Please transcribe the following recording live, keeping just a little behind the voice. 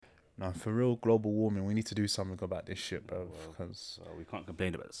No, for real, global warming. We need to do something about this shit, bro. Because we can't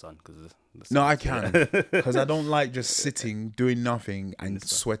complain about the sun because no, I can. Because I don't like just sitting, doing nothing, and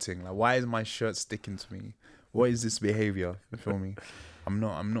sweating. Like, why is my shirt sticking to me? What is this behavior? You feel me? I'm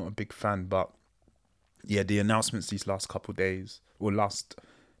not a big fan, but yeah, the announcements these last couple days or last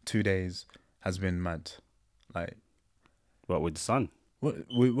 2 days has been mad. Like, what with the sun?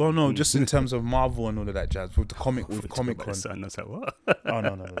 Well, no, just in terms of Marvel and all of that jazz with the Comic Con. Sun, I was like, what? Oh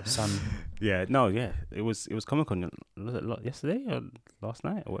no, the sun. Yeah, no, yeah, it was Comic Con yesterday or last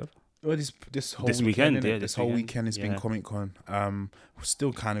night or whatever. Well, this whole This weekend, weekend, yeah, this whole weekend has been Comic Con. We're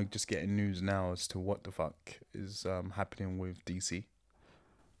still kind of just getting news now as to what the fuck is happening with DC.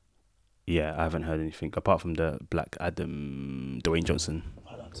 Yeah, I haven't heard anything apart from the Black Adam, Dwayne Johnson.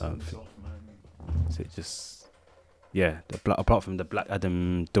 So it just. Yeah, apart from the Black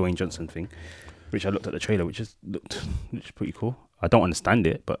Adam Dwayne Johnson thing, which I looked at the trailer, which looked pretty cool. I don't understand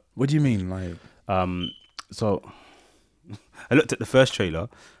it, but what do you mean, like? So I looked at the first trailer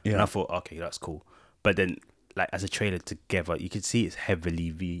and I thought, okay, that's cool. But then, like as a trailer together, you could see it's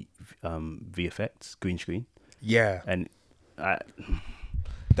heavily VFX, green screen. Yeah, and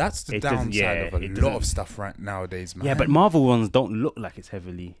that's the downside of a lot of stuff right nowadays, man. Yeah, but Marvel ones don't look like it's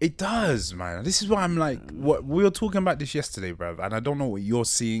heavily. It does, man. This is why I'm like, what we were talking about this yesterday, bruv, and I don't know what you're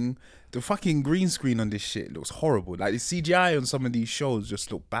seeing. The fucking green screen on this shit looks horrible. Like the CGI on some of these shows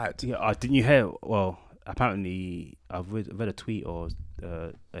just look bad. Yeah, didn't you hear? Well, apparently I've read a tweet or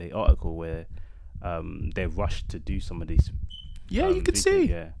a article where they rushed to do some of these. Yeah, you can see.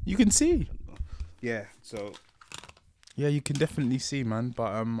 Yeah, you can see. Yeah, so. Yeah, you can definitely see, man.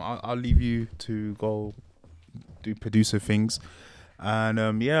 But I'll leave you to go do producer things.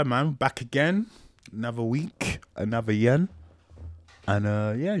 And yeah, man, back again. Another week, another yen. And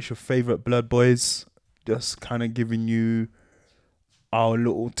yeah, it's your favorite Blood Boys. Just kind of giving you our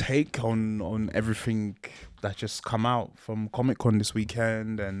little take on everything that just come out from Comic Con this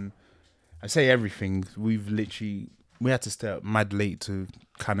weekend. And I say everything. We had to stay up mad late to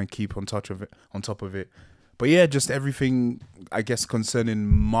kind of keep on top of it. But yeah, just everything, I guess, concerning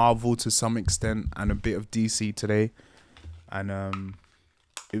Marvel to some extent and a bit of DC today. And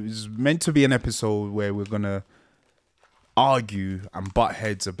it was meant to be an episode where we're going to argue and butt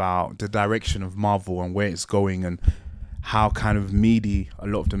heads about the direction of Marvel and where it's going and how kind of meaty a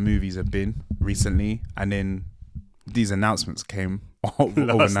lot of the movies have been recently. And then these announcements came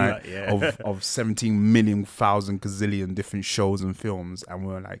overnight of 17 million gazillion different shows and films. And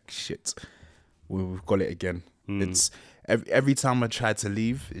we're like, shit. We've got it again. It's every time I try to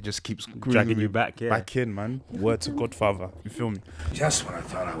leave, it just keeps dragging you back in, man. Word to Godfather. You feel me? Just when I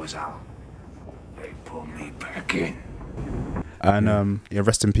thought I was out, they pulled me back in. And yeah,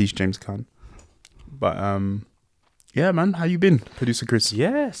 rest in peace, James Caan. But yeah, man, how you been, producer Chris?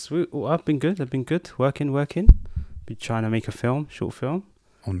 Yes, I've been good. Working. Been trying to make a short film.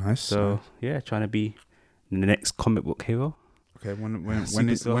 Oh, nice. So yeah, trying to be the next comic book hero. Okay,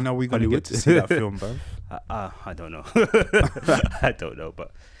 when are we going to get to see that film, bro? I don't know. I don't know,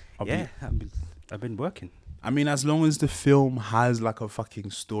 but I've been working. I mean, as long as the film has like a fucking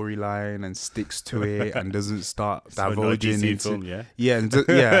storyline and sticks to it and doesn't start divulging into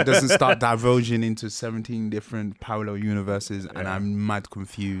film, doesn't start divulging into 17 different parallel universes, and I'm mad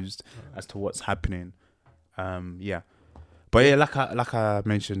confused as to what's happening. Yeah, but yeah, like I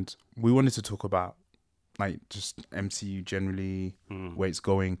mentioned, we wanted to talk about like just MCU generally, where it's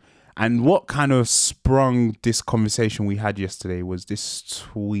going. And what kind of sprung this conversation we had yesterday was this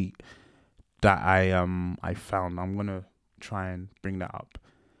tweet that I found. I'm gonna try and bring that up.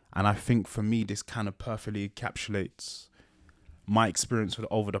 And I think for me this kind of perfectly encapsulates my experience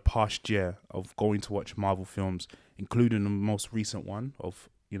over the past year of going to watch Marvel films, including the most recent one of,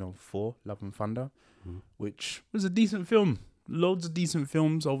 Thor Love and Thunder, which was a decent film. Loads of decent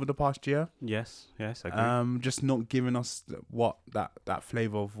films over the past year. Yes, I agree. Just not giving us that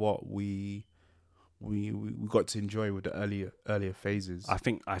flavor of what we got to enjoy with the earlier phases. I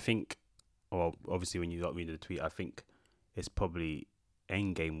think. Well, obviously, when you got me to the tweet, I think it's probably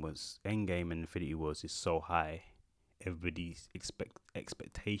Endgame and Infinity Wars is so high. Everybody's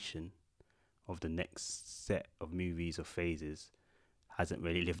expectation of the next set of movies or phases hasn't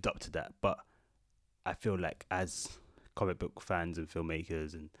really lived up to that. But I feel like as comic book fans and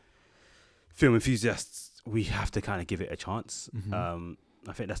filmmakers and film enthusiasts, we have to kind of give it a chance.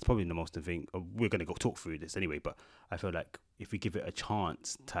 I think that's probably the most thing. We're going to go talk through this anyway, but I feel like if we give it a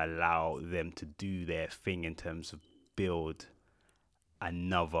chance to allow them to do their thing in terms of build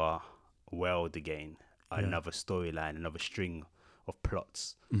another world again, another storyline, another string of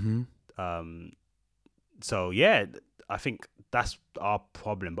plots. So yeah, I think that's our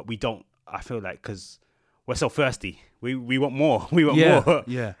problem. But we don't. I feel like because we're so thirsty, we want more. We want more.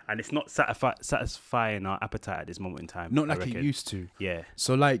 Yeah. And it's not satisfying our appetite at this moment in time. Not like it used to. Yeah.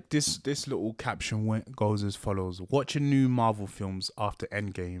 So like this little caption goes as follows: watching new Marvel films after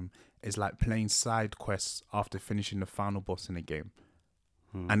Endgame is like playing side quests after finishing the final boss in a game.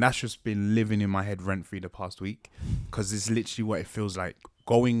 And that's just been living in my head rent free the past week, because it's literally what it feels like.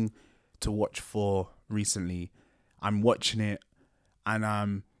 Going to watch Thor recently, I'm watching it and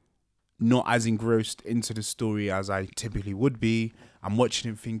I'm not as engrossed into the story as I typically would be. I'm watching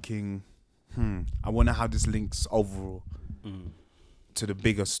it thinking, I wonder how this links overall to the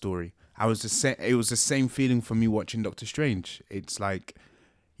bigger story. It was the same feeling for me watching Doctor Strange. It's like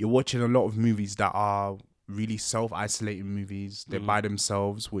you're watching a lot of movies that are really self-isolating movies. They're by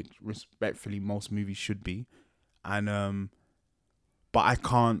themselves, which respectfully most movies should be. And but I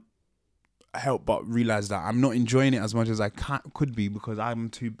can't help but realize that I'm not enjoying it as much as I could be, because I'm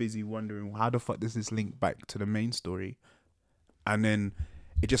too busy wondering how the fuck does this link back to the main story. And then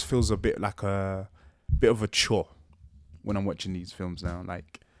it just feels a bit like a bit of a chore when I'm watching these films now.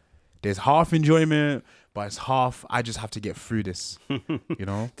 Like there's half enjoyment, but it's half I just have to get through this, you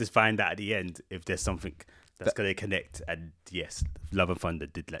know? Just find out at the end if there's something that's going to connect. And yes, Love and Thunder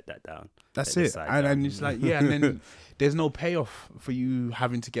did let that down. That's it. And it's like, yeah, and then there's no payoff for you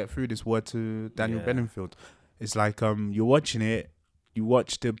having to get through this. Word to Daniel Bedingfield. It's like you're watching it, you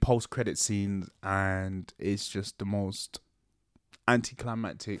watch the post-credit scenes, and it's just the most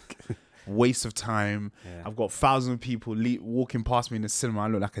anticlimactic waste of time. Yeah. I've got 1,000 people walking past me in the cinema. I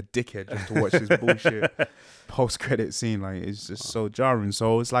look like a dickhead just to watch this bullshit post-credit scene. Like, it's just so jarring.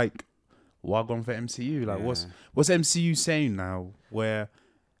 So it's like, what gone for MCU? Like, what's MCU saying now? Where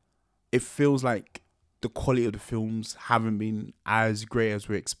it feels like the quality of the films haven't been as great as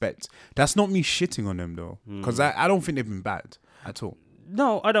we expect. That's not me shitting on them though, because I don't think they've been bad at all.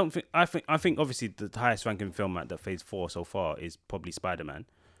 No, I don't think. I think obviously the highest ranking film at the Phase 4 so far is probably Spider-Man.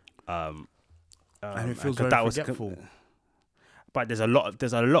 And it feels very forgetful. But there's a lot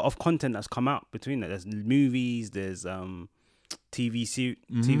of content that's come out between that. There's movies, there's TV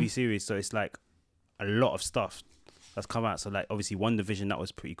series, so it's like a lot of stuff that's come out. So like obviously WandaVision, that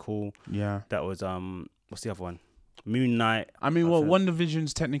was pretty cool. Yeah, that was what's the other one? Moon Knight. I mean, well,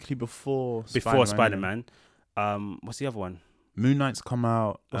 WandaVision's technically before Spider-Man. What's the other one? Moon Knight's come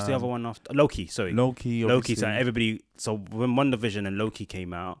out. What's the other one after Loki? Sorry, Loki. So everybody. So when WandaVision and Loki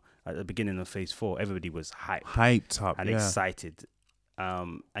came out at the beginning of Phase 4, everybody was hyped up and excited.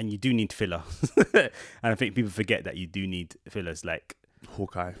 And you do need filler. And I think people forget that you do need fillers like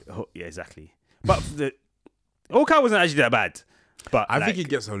Hawkeye. Yeah, exactly. But Hawkeye wasn't actually that bad. But I think it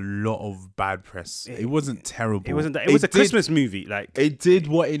gets a lot of bad press. It wasn't terrible. It wasn't. It was a Christmas movie. Like it did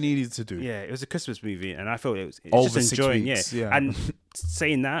what it needed to do. Yeah, it was a Christmas movie, and I felt it was just enjoying. 6 weeks, yeah. And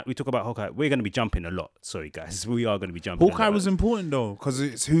saying that, we talk about Hawkeye. We're going to be jumping a lot. Sorry, guys, we are going to be jumping. Hawkeye was important though, because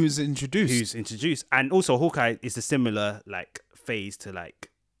it's who's introduced, and also Hawkeye is a similar like phase to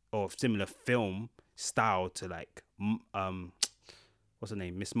like, or similar film style to like what's her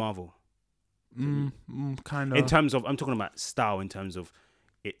name, Miss Marvel. Kind of. In terms of, I'm talking about style. In terms of,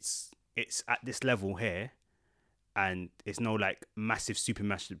 it's at this level here, and it's no like massive super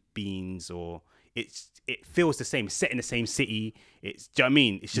mashed beans, or it feels the same. It's set in the same city. Do you know what I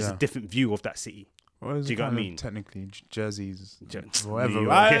mean? It's just a different view of that city. Well, do you know what I mean? Technically, jerseys,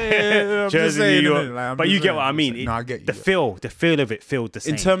 whatever. Jersey, New York. Like, but you get what I mean. No, I get you. The feel of it felt the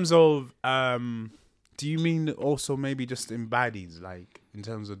same. In terms of, do you mean also maybe just in baddies, like in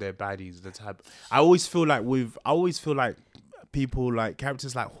terms of their baddies, the type? I always feel like people like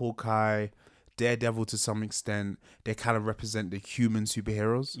characters like Hawkeye, Daredevil to some extent, they kind of represent the human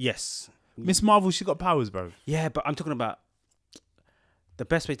superheroes. Yes. Miss Marvel, she got powers, bro. Yeah, but I'm talking about, the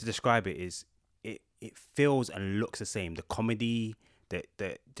best way to describe it is it feels and looks the same. The comedy,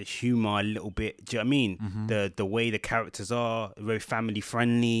 the humor a little bit. Do you know what I mean? Mm-hmm. The way the characters are very family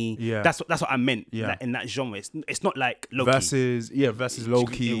friendly. Yeah, that's what I meant. Yeah, like in that genre, it's not like Loki versus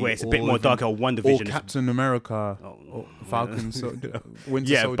Loki, where it's a bit more darker. Or WandaVision, or Captain America, or Falcon,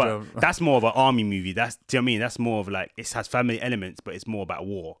 Winter Soldier. But that's more of an army movie. Do you know what I mean? That's more of like, it has family elements, but it's more about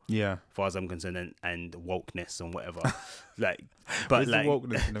war. Yeah, as far as I'm concerned, and wokeness and whatever. Like, but like the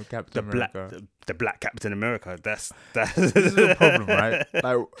wokeness in Captain America. The Black Captain America. This is the problem, right?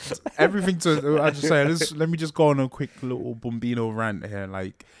 Like everything I just say. Let me just go on a quick little Bunmbino rant here.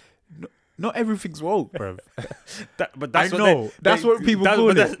 Like, not everything's woke, bro. That's what people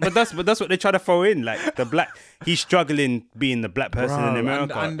call it. But that's what they try to throw in. Like the black, he's struggling being the black person in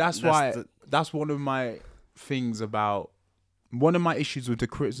America, and that's why that's one of my things about one of my issues with the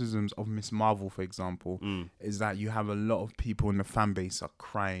criticisms of Miss Marvel, for example, is that you have a lot of people in the fan base are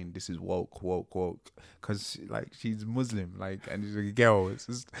crying, this is woke, because like she's Muslim, like, and she's a girl. It's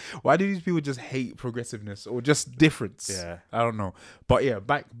just, why do these people just hate progressiveness or just difference? Yeah, I don't know. But yeah,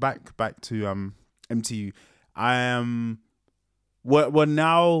 back to MTU. I am. We're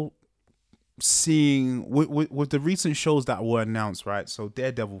now seeing with the recent shows that were announced, right? So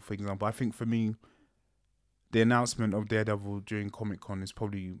Daredevil, for example, I think for me, the announcement of Daredevil during Comic-Con is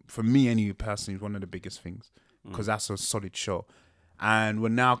probably, for me anyway, personally, one of the biggest things, because that's a solid show. And we're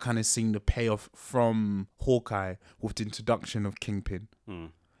now kind of seeing the payoff from Hawkeye with the introduction of Kingpin.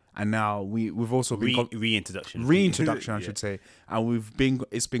 And now we've also been reintroduction, I should say. And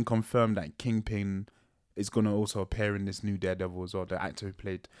it's been confirmed that Kingpin is going to also appear in this new Daredevil as well, the actor who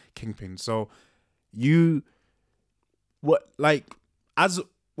played Kingpin. So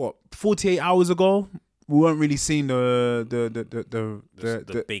 48 hours ago, we weren't really seeing the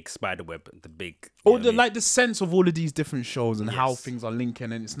big spider web, the big the sense of all of these different shows and how things are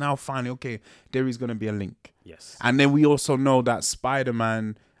linking, and it's now finally okay. There is going to be a link. Yes, and then we also know that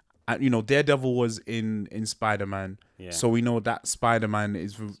Spider-Man, Daredevil was in Spider-Man, so we know that Spider-Man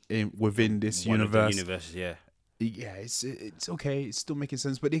is within this universe. Yeah, it's okay. It's still making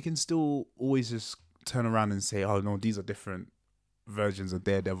sense, but they can still always just turn around and say, "Oh no, these are different versions of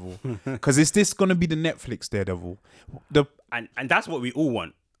Daredevil," because is this gonna be the Netflix Daredevil? And that's what we all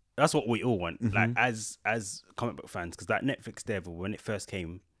want. That's what we all want. Mm-hmm. Like as comic book fans, because that Netflix Daredevil, when it first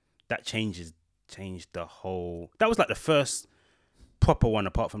came, that changed the whole. That was like the first proper one,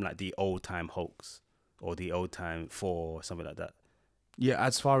 apart from like the old time Hulks or the old time Thor or something like that. Yeah,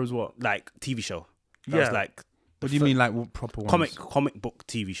 as far as what, like TV show. That was like. What do you mean, like what proper ones? Comic book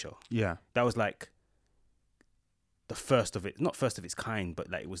TV show. Yeah, that was like the first of it, not first of its kind,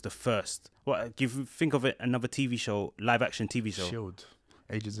 but like it was the first. What do you think of it? Another TV show, live action TV show. Shield,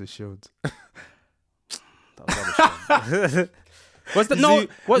 Agents of Shield. That was rubbish. Was that no?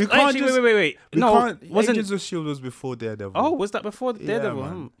 Wait. No, wasn't Agents of Shield was before Daredevil. Oh, was that before Daredevil?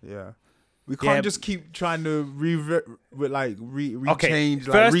 Man. Yeah. We can't just keep trying to rechange,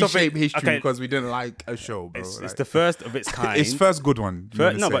 reshape history because we didn't like a show, bro. It's the first of its kind. It's first good one.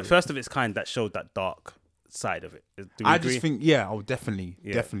 But first of its kind that showed that dark side of it. I just think, definitely.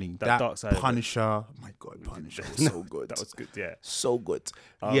 That dark side. Punisher, my God, Punisher was so good. That was good, yeah, so good.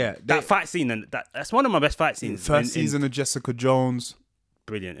 That fight scene, and that's one of my best fight scenes. First season of Jessica Jones,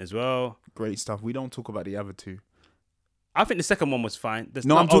 brilliant as well. Great stuff. We don't talk about the other two. I think the second one was fine.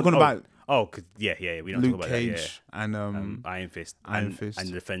 I'm talking about. We don't Luke talk about Cage that. And Iron Fist, and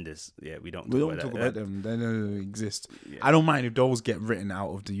the Defenders. Yeah, we don't talk about them. They don't exist. Yeah. I don't mind if those get written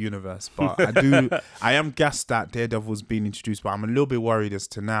out of the universe, but I am gassed that Daredevil's been introduced, but I'm a little bit worried as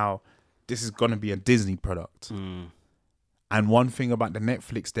to now this is gonna be a Disney product. And one thing about the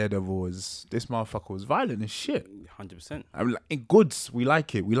Netflix Daredevil is this motherfucker was violent as shit. 100%. I mean, in goods, we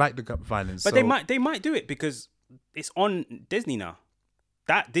like it. We like the violence. But they might do it because it's on Disney now.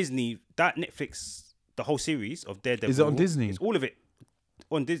 That Netflix, the whole series of Daredevil. Is it on Disney? It's all of it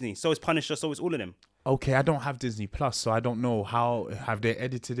on Disney. So it's Punisher, so it's all of them. Okay, I don't have Disney Plus, so I don't know how have they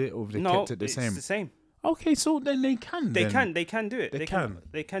edited it or have they kept it the same. It's the same. Okay, so then they can. They can do it.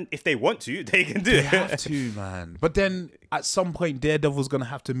 They can. If they want to, they can do it. They have to, man. But then at some point, Daredevil's gonna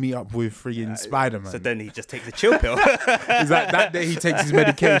have to meet up with freaking Spider-Man. So then he just takes a chill pill. Is that day he takes his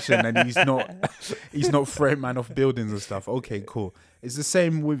medication and he's not throwing man off buildings and stuff. Okay, cool. It's the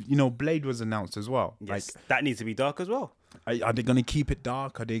same with Blade was announced as well. Yes, that needs to be dark as well. Are they gonna keep it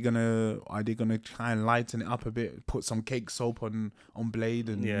dark? Are they gonna try and lighten it up a bit? Put some cake soap on Blade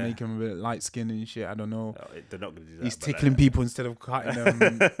and make him a bit light skinned and shit. I don't know. No, they're not gonna do that. He's tickling people instead of cutting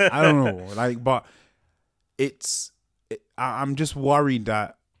them. I don't know. But I'm just worried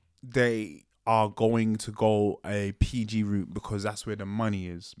that they are going to go a PG route because that's where the money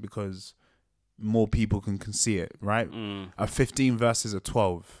is. Because more people can see it, right? A 15 versus a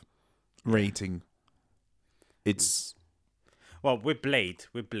 12 rating. It's. Well, with Blade,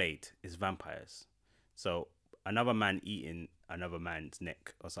 it's vampires. So another man eating another man's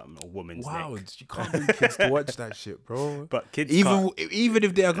neck or something, or woman's neck. Wow, you can't bring kids to watch that shit, bro. But kids even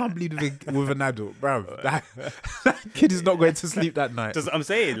if they are accompanied with an adult, bro, that kid is not going to sleep that night. I'm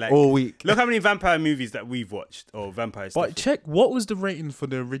saying, like, all week. Look how many vampire movies that we've watched or vampire stuff. But check, what was the rating for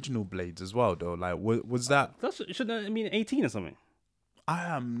the original Blades as well, though? Like, was that? Shouldn't it mean 18 or something? I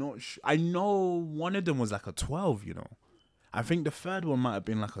am not sure. I know one of them was like a 12. I think the third one might have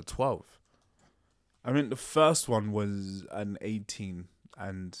been like a 12. I mean, the first one was an 18,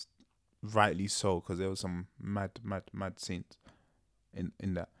 and rightly so, because there was some mad scenes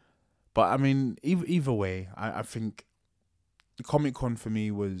in that. But I mean, either way, I think the Comic-Con for me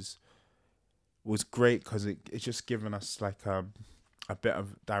was great because it's just given us like a bit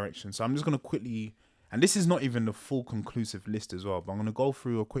of direction. So I'm just gonna quickly, and this is not even the full conclusive list as well, but I'm gonna go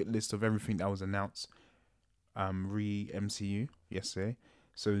through a quick list of everything that was announced MCU yesterday.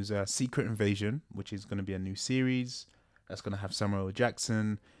 So there's Secret Invasion, which is gonna be a new series that's gonna have Samuel L.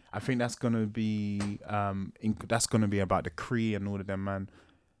 Jackson. I think that's gonna be about the Kree and all of them, man.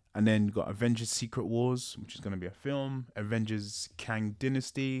 And then you got Avengers Secret Wars, which is gonna be a film. Avengers Kang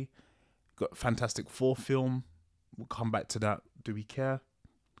Dynasty. Got Fantastic Four film. We'll come back to that. Do we care?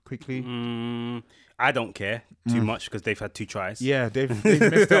 Quickly. I don't care too much because they've had 2 tries. Yeah, they've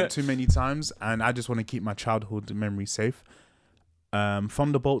messed up too many times, and I just want to keep my childhood memory safe.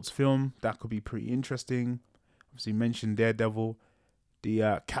 Thunderbolts film, that could be pretty interesting. Obviously mentioned Daredevil.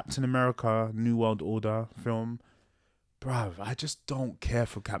 The Captain America New World Order film. Bruv, I just don't care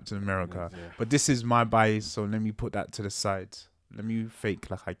for Captain America. Yeah. But this is my bias, so let me put that to the side. Let me fake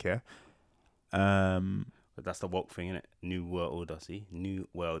like I care. But that's the woke thing, isn't it? New World Order, see? New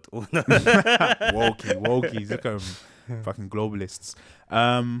World Order. Wokies, look at them. Fucking globalists.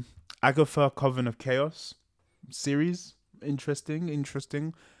 Agatha Coven of Chaos series.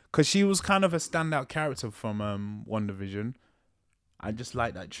 Interesting. Because she was kind of a standout character from WandaVision. I just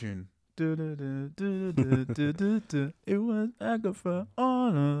like that tune. It was Agatha.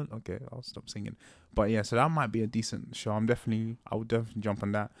 Okay, I'll stop singing. But yeah, so that might be a decent show. I would definitely jump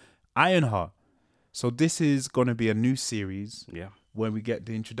on that. Ironheart. So this is gonna be a new series. Yeah. Where we get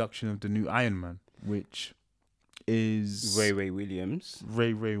the introduction of the new Iron Man, which is Ray Williams.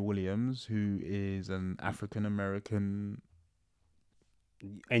 Ray Williams, who is an African American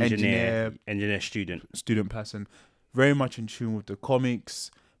engineer student person, very much in tune with the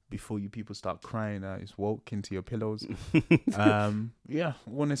comics. Before you people start crying, it's woke into your pillows. Yeah,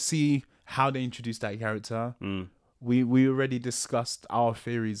 want to see how they introduce that character. We already discussed our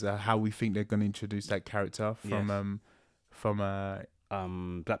theories of how we think they're going to introduce that character from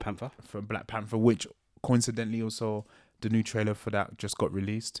Black Panther. From Black Panther, which coincidentally also the new trailer for that just got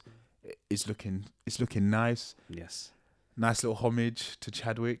released. It's looking nice. Yes. Nice little homage to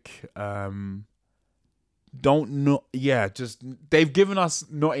Chadwick. Just they've given us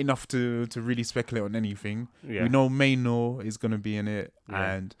not enough to really speculate on anything. Yeah. We know Maynor is gonna be in it,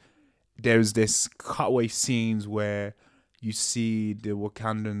 and there's this cutaway scenes where you see the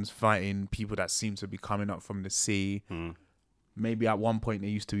Wakandans fighting people that seem to be coming up from the sea. Maybe at one point there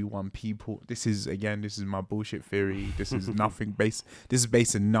used to be one people. This is my bullshit theory. This is nothing based. This is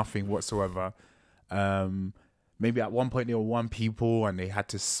based in nothing whatsoever. Maybe at one point there were one people and they had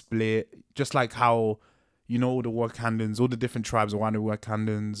to split, just like how. You know, all the Wakandans, all the different tribes around the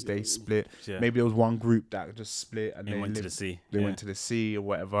Wakandans, they split. Yeah. Maybe there was one group that just split and they went to the sea. They went to the sea or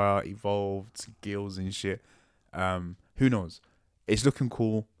whatever, evolved, gills and shit. Who knows? It's looking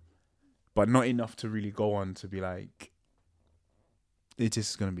cool, but not enough to really go on to be like, it's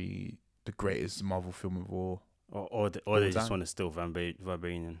just going to be the greatest Marvel film of all. Or they just want to steal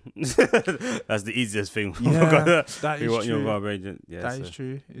Vibranium. That's the easiest thing. Yeah, that is true. Vibranium. Yeah, that is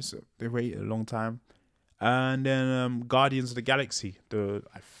true. They waited a long time. And then Guardians of the Galaxy.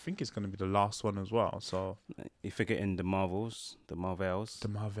 I think it's going to be the last one as well. So you forgetting the Marvels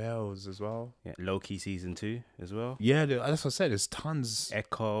as well. Yeah, Loki season 2 as well. Yeah, that's what I said. There's tons.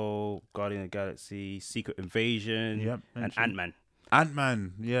 Echo, Guardian of the Galaxy, Secret Invasion, and Ant-Man.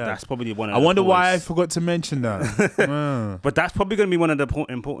 Ant-Man, yeah. That's probably one of I wonder why I forgot to mention that. But that's probably going to be one of the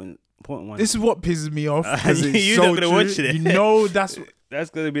important ones. This is what pisses me off. You're not going to watch it. You know that's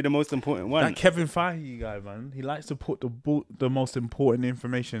going to be the most important one. That Kevin Feige guy, man. He likes to put the most important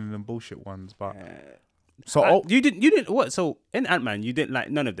information in the bullshit ones. But you didn't what? So in Ant-Man, you didn't like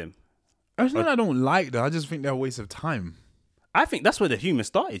none of them. It's not that I don't like them. I just think they're a waste of time. I think that's where the humor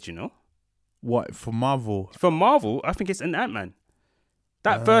started. You know. What for Marvel? For Marvel, I think it's in Ant-Man.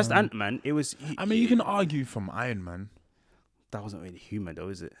 That first Ant-Man, it was. You can argue from Iron Man. That wasn't really humor, though,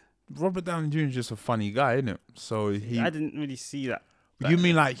 is it? Robert Downey Jr. is just a funny guy, isn't it? So I didn't really see that. You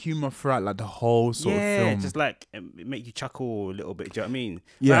mean like humor throughout like the whole sort of film? Yeah, just like it make you chuckle a little bit. Do you know what I mean?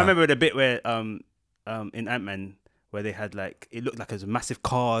 Yeah. I remember the bit where in Ant-Man where they had like it looked like it was massive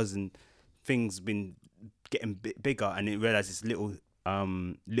cars and things been getting bigger, and it realized this little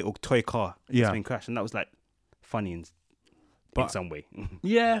toy car that's been crashed, and that was like funny in some way.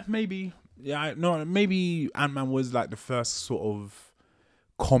 Yeah, maybe. Yeah, no, maybe Ant-Man was like the first sort of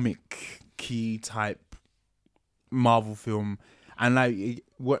comic key type Marvel film. And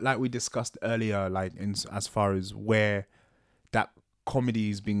like we discussed earlier, like as far as where that comedy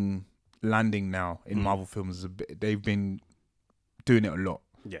has been landing now in Marvel films, they've been doing it a lot.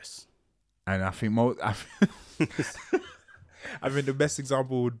 Yes, and I think I mean, the best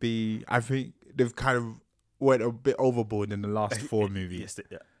example would be, I think they've kind of went a bit overboard in the last 4 movies.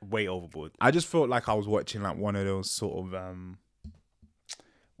 Yes, way overboard. I just felt like I was watching like one of those sort of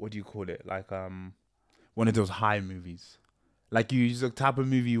what do you call it? Like one of those high movies. Like you the type of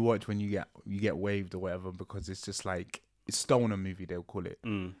movie you watch when you get waved or whatever, because it's just like it's stoner movie they'll call it,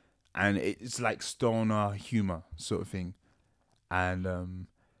 and it's like stoner humor sort of thing, and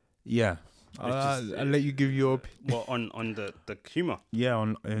yeah. I'll let you give your well on the humor.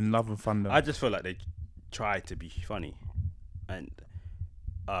 Yeah, in Love and Thunder. I just feel like they tried to be funny, and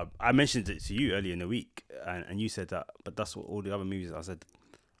I mentioned it to you earlier in the week, and you said that, but that's what all the other movies. I said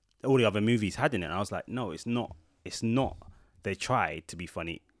all the other movies had in it. And I was like, no, it's not. It's not. They tried to be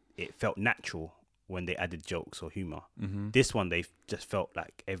funny. It felt natural when they added jokes or humor. Mm-hmm. This one, they just felt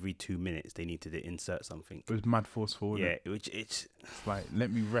like every 2 minutes they needed to insert something. It was mad forceful. Yeah, it's like,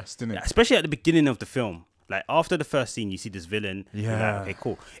 let me rest, innit? Especially at the beginning of the film. Like after the first scene, you see this villain. Yeah. Like, okay,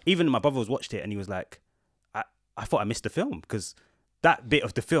 cool. Even my brother was watched it and he was like, I thought I missed the film, because that bit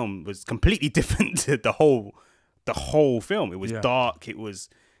of the film was completely different to the whole film. It was dark. It was.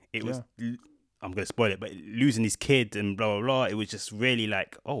 I'm gonna spoil it, but losing his kid and blah blah blah. It was just really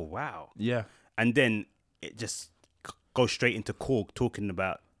like, oh wow. Yeah. And then it just goes straight into Korg talking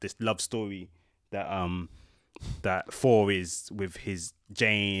about this love story that that Thor is with his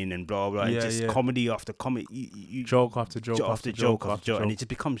Jane and blah blah. Yeah, and just comedy after comedy, you joke after joke after joke, and it just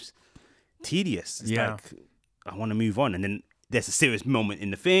becomes tedious. It's like, I want to move on, and then there's a serious moment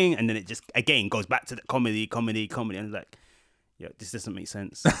in the thing, and then it just again goes back to the comedy, and it's like, yeah, this doesn't make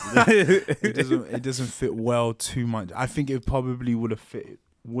sense. It doesn't fit well too much. I think it probably would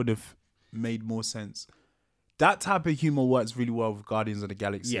have made more sense. That type of humor works really well with Guardians of the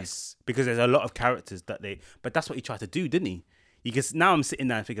Galaxy. Yes, because there's a lot of characters but that's what he tried to do, didn't he? Because now I'm sitting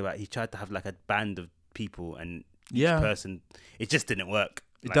there and thinking about, he tried to have like a band of people, and each person, it just didn't work.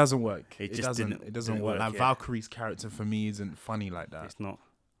 It doesn't work. It doesn't work. Like Valkyrie's character for me isn't funny like that. It's not.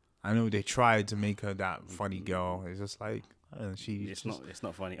 I know they tried to make her that funny girl. It's just like, it's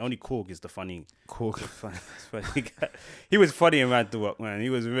not funny. Only Korg is the funny. Korg. Funny guy. He was funny in Mad to Work, man. He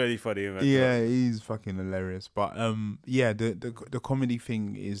was really funny in Mad to Work. Yeah, he's fucking hilarious. But the comedy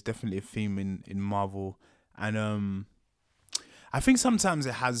thing is definitely a theme in Marvel, and I think sometimes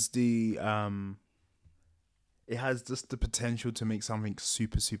it has just the potential to make something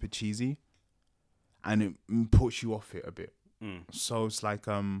super super cheesy, and it puts you off it a bit. So it's like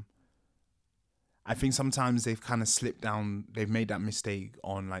I think sometimes they've kind of slipped down. They've made that mistake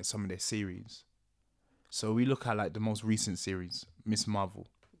on like some of their series. So we look at like the most recent series, Miss Marvel.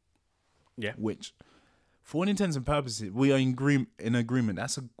 Yeah. Which, for all intents and purposes, we are in agreement.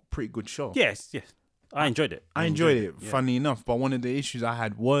 That's a pretty good show. Yes. I enjoyed it. I enjoyed it, funny enough. But one of the issues I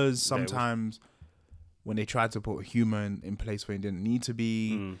had was sometimes when they tried to put humor in place where it didn't need to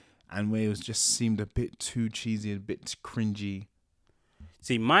be, and where it was just seemed a bit too cheesy, a bit cringy.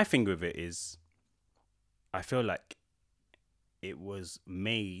 See, my thing with it is, I feel like it was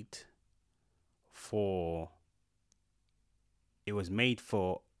made for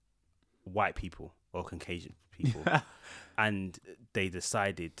white people or Caucasian people, and they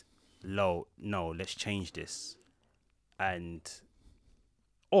decided, no, let's change this,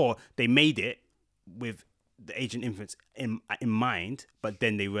 or they made it with the Asian influence in mind, but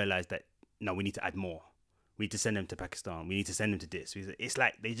then they realized that no, we need to add more. We need to send them to Pakistan. We need to send them to this. It's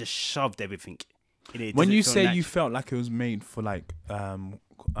like they just shoved everything. When you say you felt like it was made for like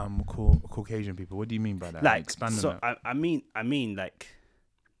Caucasian people, what do you mean by that? Like, expand on that. I mean like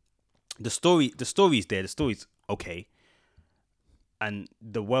the story's there. The story's okay, and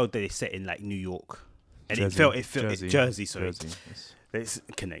the world that they set in like New York, and Jersey. Sorry, it's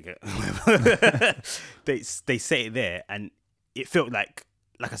Connecticut. they set it there, and it felt like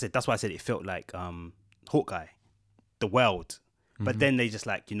I said. That's why I said it felt like Hawkeye, the world. But then they just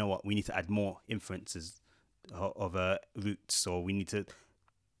like, you know what? We need to add more influences of roots, or we need to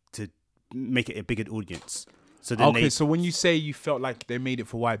make it a bigger audience. So then so when you say you felt like they made it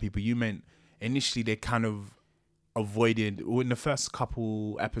for white people, you meant initially they kind of avoided, or in the first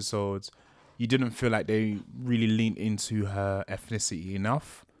couple episodes, you didn't feel like they really leaned into her ethnicity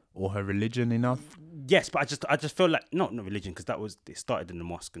enough or her religion enough. Yes, but I just feel like not religion, because it started in the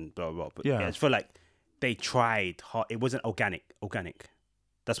mosque and blah blah. But I just feel like they tried hard. It wasn't organic.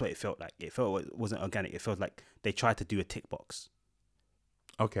 That's what it felt like. It wasn't organic. It felt like they tried to do a tick box.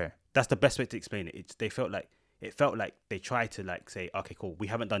 Okay. That's the best way to explain it. It felt like they tried to like say, okay, cool, we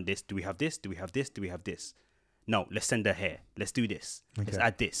haven't done this. Do we have this? Do we have this? Do we have this? No, let's send her here. Let's do this. Okay. Let's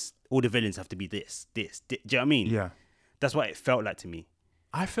add this. All the villains have to be this. Do you know what I mean? Yeah. That's what it felt like to me.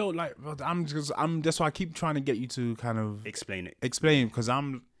 I felt like that's why I keep trying to get you to kind of Explain because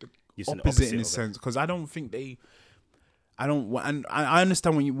I'm You're saying the opposite in a of it. sense, because I don't think and I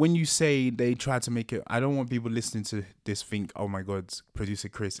understand when you say they try to make it. I don't want people listening to this think, oh my god, producer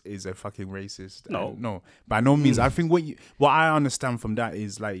Chris is a fucking racist. No, by no means. I think what I understand from that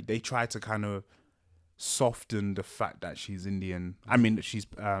is like they try to kind of soften the fact that she's Indian. I mean, she's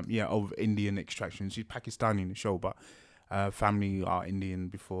of Indian extraction. She's Pakistani in the show, but family are Indian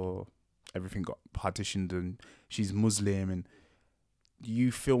before everything got partitioned, and she's Muslim. And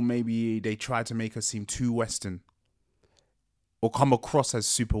you feel maybe they try to make her seem too Western or come across as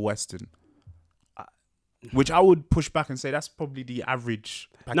super Western, which I would push back and say that's probably the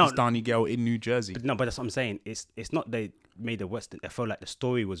average Pakistani girl in New Jersey. But that's what I'm saying. It's not they made a Western. I felt like the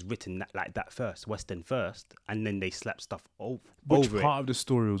story was written like that first, Western first, and then they slapped stuff over Which it. part of the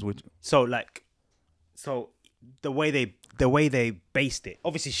story was which? So the way they based it.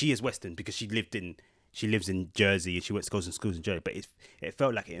 Obviously, she is Western because she lives in Jersey and she goes to schools in Jersey. But it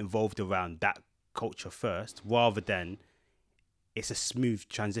felt like it involved around that culture first, rather than it's a smooth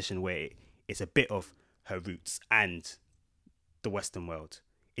transition where it's a bit of her roots and the Western world.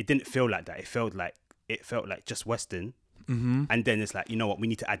 It didn't feel like that. It felt like just Western, and then it's like, you know what, we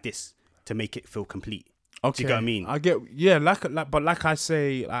need to add this to make it feel complete. Okay, do you get what I mean? I get but like I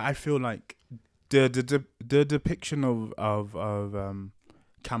say, I feel like the depiction of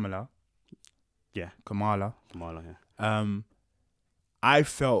Kamala, Kamala, I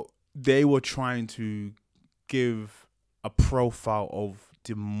felt they were trying to give a profile of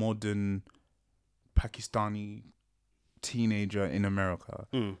the modern Pakistani teenager in America.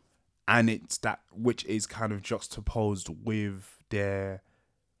 And it's that which is kind of juxtaposed with their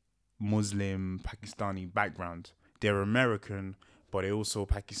Muslim Pakistani background. They're American, but they're also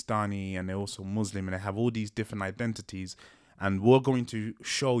Pakistani and they're also Muslim, and they have all these different identities. And we're going to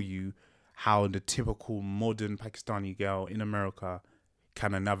show you how the typical modern Pakistani girl in America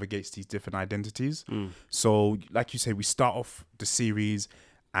kind of navigates these different identities. So, like you say, we start off the series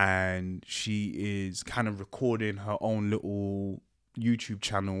and she is kind of recording her own little YouTube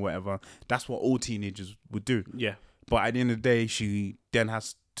channel, whatever. That's what all teenagers would do. Yeah. But at the end of the day, she then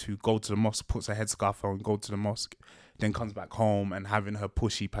has to go to the mosque, puts her headscarf on, go to the mosque, then comes back home and having her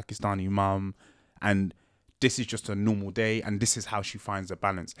pushy Pakistani mum. And this is just a normal day, and this is how she finds a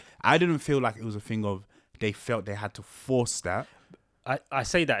balance. I didn't feel like it was a thing of they felt they had to force that. I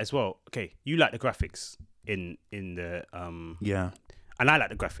say that as well. Okay, you like the graphics in the Yeah. And I like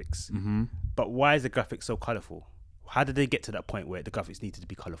the graphics. But why is the graphics so colourful? How did they get to that point where the graphics needed to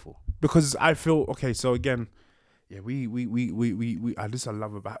be colourful? Because I feel so again, we this I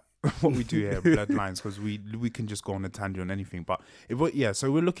love about what we do here, Bloodlines, because we can just go on a tangent on anything. But so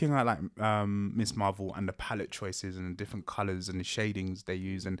we're looking at like Miss Marvel and the palette choices and the different colours and the shadings they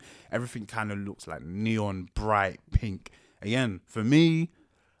use, and everything kind of looks like neon bright pink. Again, for me,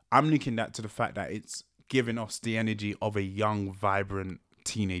 I'm linking that to the fact that it's giving us the energy of a young, vibrant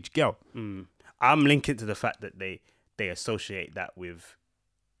teenage girl. I'm linking to the fact that they associate that with,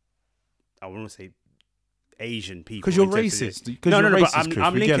 I want to say, Asian people. Because you're racist. But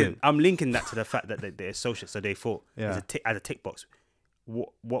I'm linking that to the fact that they associate. So they thought as a tick box,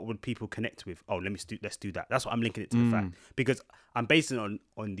 what would people connect with? Oh, let's do that. That's what I'm linking it to the fact, because I'm basing it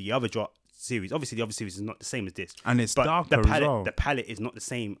on the other series. Obviously, the other series is not the same as this, and it's darker as well. The palette is not the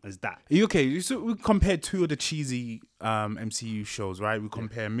same as that. Okay, so we compared two of the cheesy MCU shows, right? We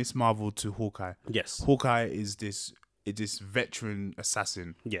compare Miss Marvel to Hawkeye. Yes, Hawkeye is this veteran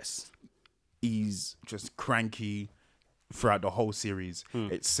assassin. Yes, he's just cranky throughout the whole series.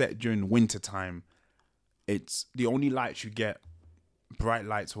 It's set during winter time. It's the only lights you get, bright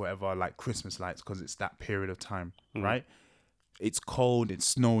lights or whatever, like Christmas lights, because it's that period of time, right? It's cold, it's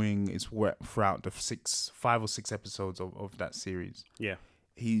snowing, it's wet throughout the 5 or 6 episodes of that series. Yeah.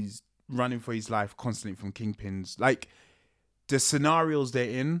 He's running for his life constantly from kingpins. Like, the scenarios they're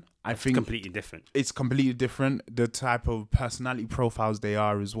in, I think... completely different. It's completely different. The type of personality profiles they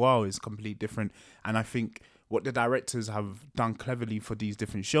are as well is completely different. And I think what the directors have done cleverly for these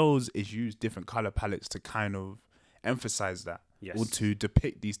different shows is use different color palettes to kind of emphasize that. Yes. Or to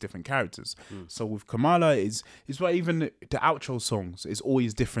depict these different characters. So with Kamala, it's why even the outro songs is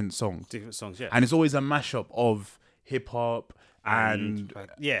always different songs. Different songs, yeah. And it's always a mashup of hip hop and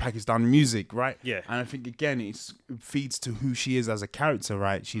Pakistani music, right? Yeah. And I think again, it feeds to who she is as a character,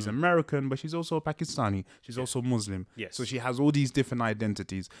 right? She's American, but she's also Pakistani. She's also Muslim. Yes. So she has all these different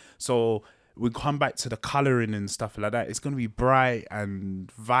identities. So we come back to the coloring and stuff like that. It's going to be bright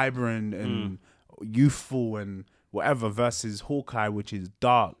and vibrant and youthful and whatever, versus Hawkeye, which is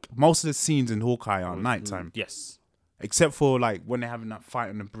dark. Most of the scenes in Hawkeye are nighttime. Yes. except for like when they're having that fight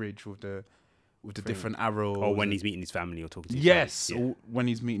on the bridge with the different arrows, or when he's meeting his family or talking to his family. Or when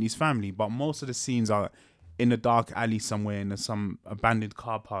he's meeting his family. But most of the scenes are in a dark alley somewhere in some abandoned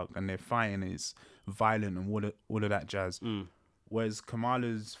car park, and they're fighting. It's violent and all of that jazz. Whereas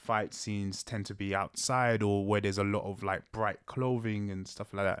Kamala's fight scenes tend to be outside, or where there's a lot of like bright clothing and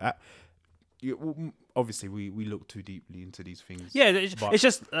stuff like that. Obviously, we look too deeply into these things. Yeah, it's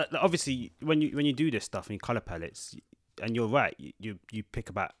just obviously when you do this stuff in color palettes, and you're right, you pick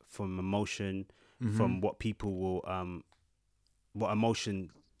about from emotion, from what people will what emotion,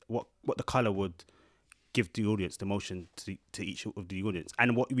 what the color would give the audience, the emotion to each of the audience,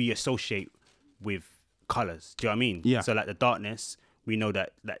 and what we associate with colors. Do you know what I mean? Yeah. So like the darkness, we know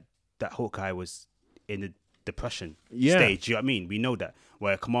that Hawkeye was in the depression stage. Do you know what I mean? We know that.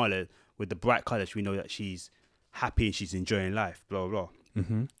 Where Kamala, with the bright colors, we know that she's happy and she's enjoying life. Blah blah blah.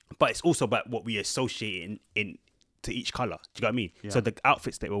 But it's also about what we associate in to each color. Do you know what I mean? Yeah. So the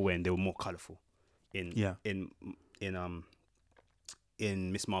outfits they were wearing, they were more colorful in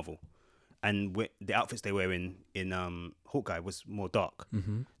Miss Marvel, and the outfits they were in Hawkeye was more dark.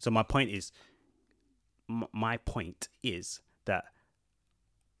 So my point is that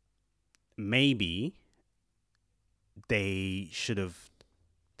maybe they should have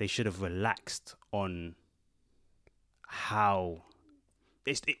relaxed on how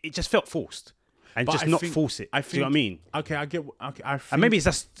it just felt forced, and But just I not think- force it. I Do you know what I think- mean? Okay, I get. Okay, I think, And maybe it's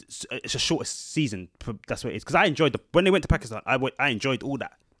a shorter season. That's what it is. Because I enjoyed when they went to Pakistan. I enjoyed all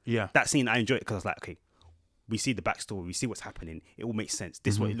that. yeah. That scene, I enjoyed it because I was like, okay, we see the backstory, we see what's happening. It all makes sense.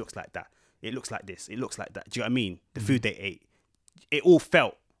 This is what it looks like. That it looks like this. It looks like that. Do you know what I mean? The food they ate, it all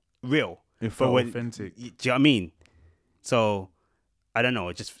felt real. It felt authentic. Do you know what I mean? So I don't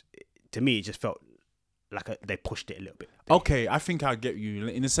know. To me, it just felt like they pushed it a little bit. Okay, I think I get you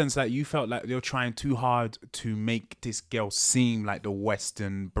in the sense that you felt like they were trying too hard to make this girl seem like the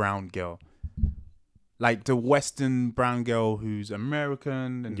Western brown girl. Like the Western brown girl who's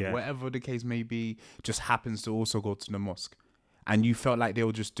American and whatever the case may be, just happens to also go to the mosque. And you felt like they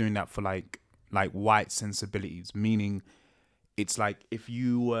were just doing that for like white sensibilities, meaning it's like if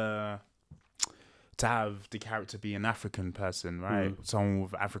you were to have the character be an African person, right? Someone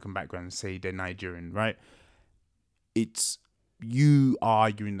with African background, say they're Nigerian, right? It's you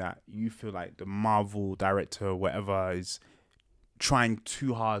arguing that you feel like the Marvel director or whatever is trying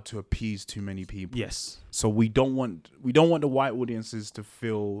too hard to appease too many people. Yes. So we don't want the white audiences to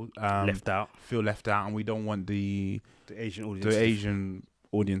feel left out, and we don't want the Asian audience,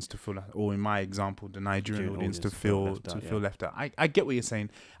 audience to feel, or in my example, the Nigerian audience to feel left out. I get what you're saying.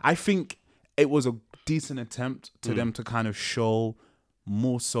 I think it was a decent attempt to them to kind of show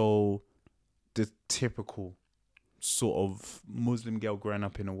more so the typical sort of Muslim girl growing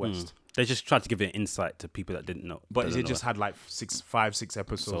up in the West. They just tried to give it an insight to people that didn't know. But it just had like 5-6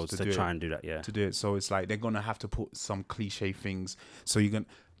 episodes to try and do that. Yeah. To do it. So it's like they're gonna have to put some cliche things. So you're gonna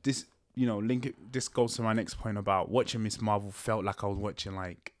link it. This goes to my next point about watching Miss Marvel. Felt like I was watching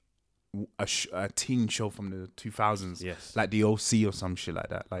like a teen show from the 2000s. Yes. Like the OC or some shit like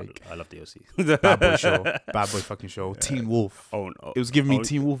that. Like I love the OC. bad boy fucking show. Teen Wolf. It was giving me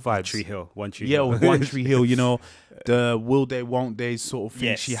Teen Wolf vibes. One Tree Hill. Yeah, One Tree Hill. You know, the will they, won't they sort of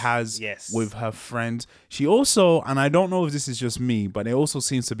thing she has with her friend. She also, and I don't know if this is just me, but there also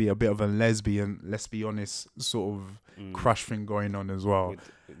seems to be a bit of a lesbian, let's be honest, sort of crush thing going on as well.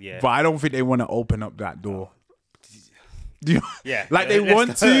 But I don't think they want to open up that door. They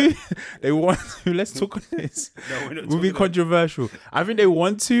want to. Let's talk on this. We'll be controversial. I think they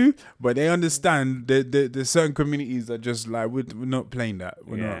want to, but they understand the certain communities are just like we're not playing that.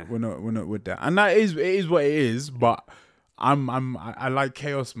 We're not with that. And it is what it is. But I like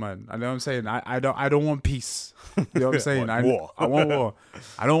chaos, man. I know what I'm saying. I don't want peace. You know what I'm saying? War. I want war.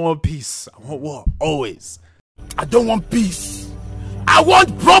 I don't want peace. I want war always. I don't want peace. I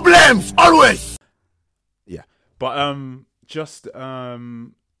want problems always. Yeah, but I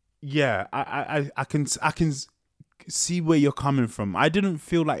can see where you're coming from. I didn't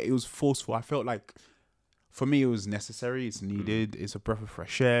feel like it was forceful. I felt like for me it was necessary. It's needed. It's a breath of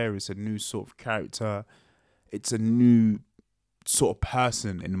fresh air. It's a new sort of character. It's a new sort of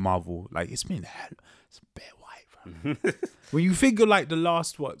person in Marvel. Like it's been it's a bit white, bro. When you figure like the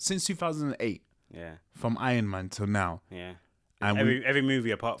last since 2008, from Iron Man till now, and every movie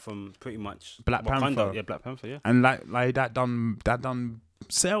apart from pretty much Black Panther, Black Panther, and like that done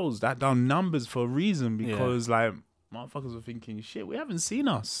sales, that done numbers for a reason, because like motherfuckers were thinking, shit, we haven't seen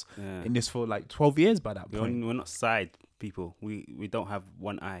us in this for like 12 years by that point. We're not side people. We don't have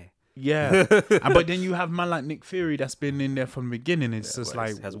one eye. Yeah, but then you have man like Nick Fury that's been in there from the beginning. It's just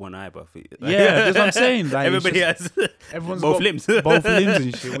like has one eye, but yeah, that's what I'm saying. Like everybody has everyone's both got limbs, both limbs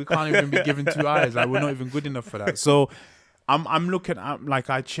and shit. We can't even be given 2 eyes. Like we're not even good enough for that. So I'm looking at like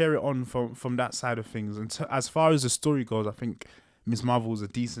I cheer it on from that side of things. And as far as the story goes, I think Miss Marvel is a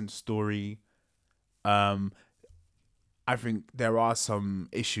decent story. I think there are some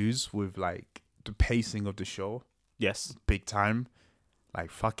issues with like the pacing of the show. Yes, big time. Like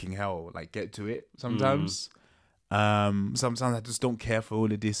fucking hell, like get to it sometimes. Sometimes I just don't care for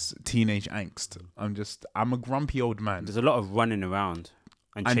all of this teenage angst. I'm a grumpy old man. There's a lot of running around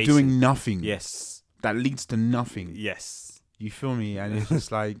and doing nothing. Yes. That leads to nothing. Yes. You feel me? And it's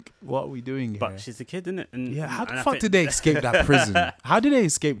just like, what are we doing here? But she's a kid, isn't it? And, yeah, how the fuck did they escape that prison? How did they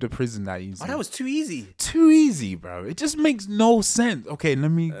escape the prison that easy? Oh, that was too easy. Too easy, bro. It just makes no sense. Okay,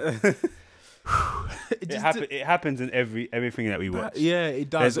 let me... it happens in everything that we watch. Yeah, it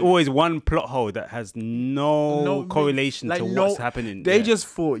does. There's always one plot hole that has no correlation to what's happening. They just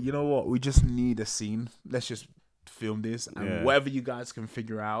thought, you know what, we just need a scene. Let's just film this, and whatever you guys can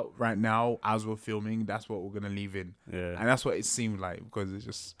figure out right now as we're filming, that's what we're gonna leave in. Yeah, and that's what it seemed like, because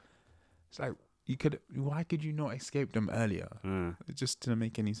it's like why could you not escape them earlier? It just didn't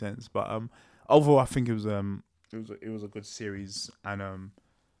make any sense. But overall, I think it was a good series, and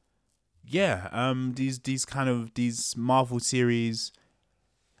these Marvel series,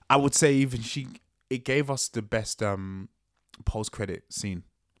 I would say even it gave us the best post credit scene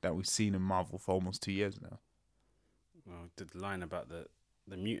that we've seen in Marvel for almost 2 years now. Well, the line about the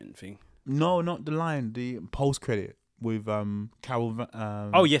mutant thing. No, not the line. The post credit with Carol.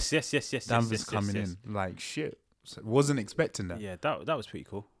 Yes. Danvers coming in like shit. So wasn't expecting that. Yeah, that was pretty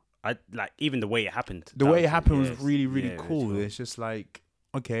cool. I like even the way it happened. The way it happened was really cool. It's just like,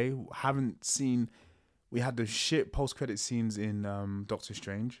 okay, we had the shit post credit scenes in Doctor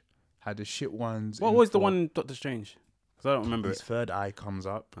Strange. Had the shit ones. What was the one in Doctor Strange? Because I don't remember. His third eye comes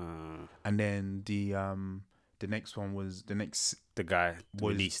up, and then the next one was the guy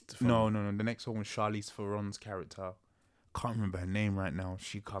released. No. The next one was Charlize Theron's character. Can't remember her name right now.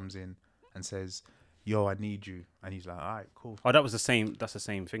 She comes in and says, "Yo, I need you," and he's like, "All right, cool." Oh, that was the same. That's the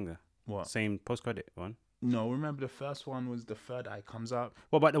same thing there. What? Same post credit one. No, remember the first one was the third eye comes up.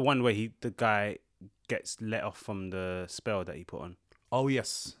 What about the one where the guy gets let off from the spell that he put on? Oh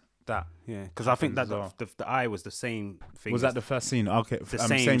yes, that. Yeah, because I think that the eye was the same thing. Was that the first scene? Okay, the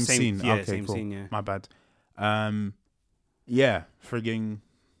same scene. Yeah, okay, same cool. scene. Yeah, my bad. The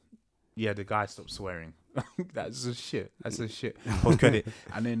guy stopped swearing. That's a shit. Post credit.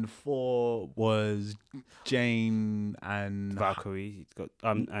 And then 4 was Jane and Valkyrie. Got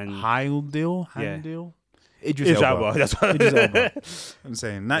and Heimdall. Idris Elba. That's what Idris Elba. I'm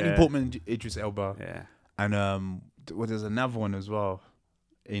saying Natalie Portman, Idris Elba. Yeah. And there's another one as well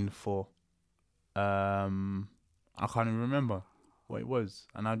in 4. I can't even remember what it was,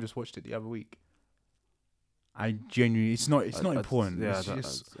 and I just watched it the other week. I genuinely, it's not important. Yeah, it's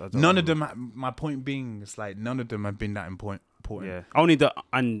just none of them. My point being, it's like none of them have been that important. Yeah, only the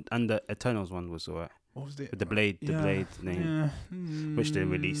Eternals one was alright. What was it? The Blade name, which they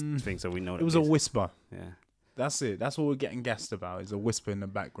released thing, so we know it was a whisper. Yeah, that's it. That's what we're getting gassed about. Is a whisper in the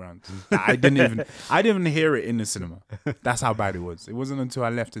background. I didn't even hear it in the cinema. That's how bad it was. It wasn't until I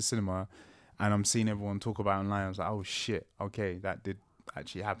left the cinema, and I'm seeing everyone talk about it online. I was like, oh shit, okay, that did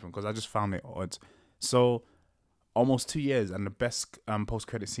actually happen, because I just found it odd. So. Almost 2 years, and the best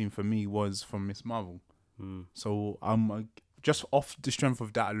post-credit scene for me was from Miss Marvel. So just off the strength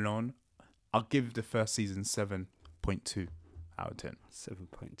of that alone, I'll give the first season 7.2 out of 10.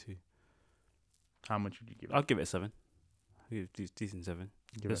 7.2. How much would you give it? I'll give it a 7. I'll give it decent 7.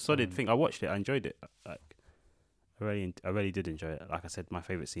 It's a solid thing. I watched it. I enjoyed it. Like, I really did enjoy it. Like I said, my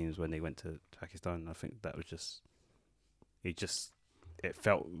favorite scene was when they went to Pakistan. I think that was it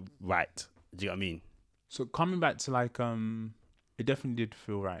felt right. Do you know what I mean? So coming back to like it definitely did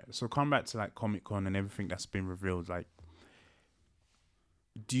feel right. So coming back to like Comic-Con and everything that's been revealed, like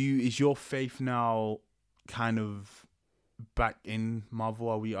is your faith now kind of back in Marvel?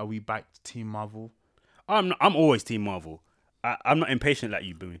 Are we back to Team Marvel? I'm always Team Marvel. I'm not impatient like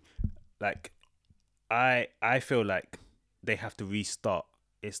you, Boomie. Like I feel like they have to restart.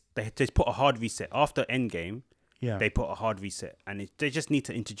 They just put a hard reset after Endgame. Yeah, they put a hard reset, and they just need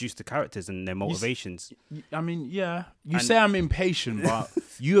to introduce the characters and their motivations. You say I'm impatient, but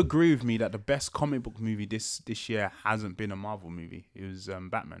you agree with me that the best comic book movie this year hasn't been a Marvel movie. It was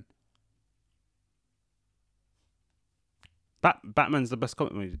Batman. Batman's the best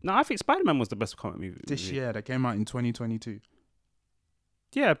comic movie. No, I think Spider-Man was the best comic movie this year that came out in 2022.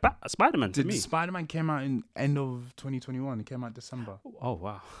 Yeah, Spider-Man to me. Spider-Man came out in end of 2021. It came out December. Oh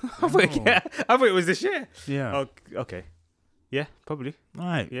wow! I thought it was this year. Yeah. Oh, okay. Yeah, probably. All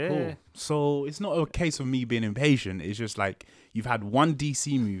right. Yeah. Cool. So it's not a case of me being impatient. It's just like you've had one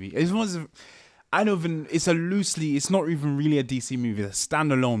DC movie. It's not even really a DC movie. It's a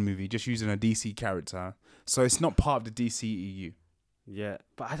standalone movie, just using a DC character. So it's not part of the DCEU. Yeah,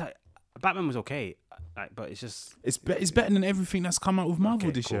 but I thought Batman was okay. But it's just it's better than everything that's come out with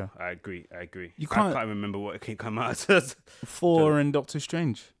Marvel this year. I agree. You can't. I can't remember what it can come out. Thor and Doctor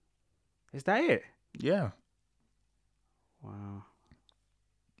Strange. Is that it? Yeah. Wow.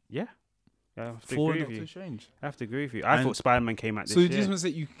 Yeah. I have to Thor agree and with Doctor you. Strange. I have to agree with you. I thought Spider-Man came out this year. year. So this means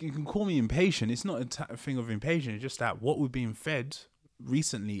that you can call me impatient. It's not a thing of impatience. It's just that what we're being fed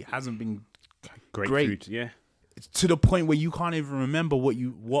recently hasn't been great. Food, yeah. To the point where you can't even remember what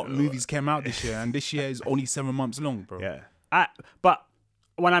movies came out this year, and this year is only 7 months long, bro. Yeah. But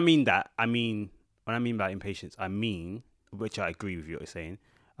when I mean that, when I mean by impatience, which I agree with you what you're saying.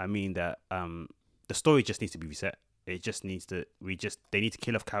 I mean that the story just needs to be reset. It just needs to. They need to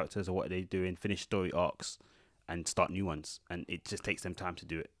kill off characters or what they're doing, finish story arcs, and start new ones. And it just takes them time to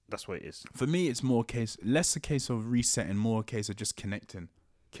do it. That's what it is. For me, it's less a case of resetting, more a case of just connecting.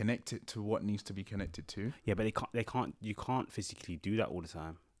 Connect it to what needs to be connected to. Yeah, but you can't physically do that all the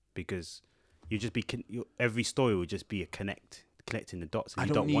time because you just be every story will just be a connecting the dots. And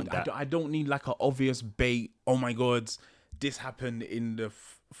you don't want that. I don't need like an obvious bait. Oh my god, this happened in the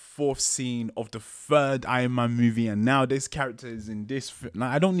fourth scene of the third Iron Man movie, and now this character is in this.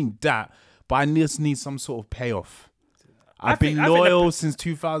 I don't need that, but I just need some sort of payoff. I've been loyal since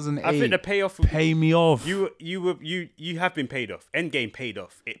 2008. I think the payoff. Pay me off. You have been paid off. Endgame paid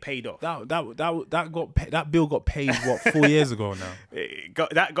off. It paid off. That bill got paid 4 years ago now.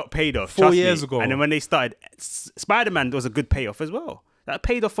 That got paid off 4 years ago. And then when they started, Spider-Man was a good payoff as well. That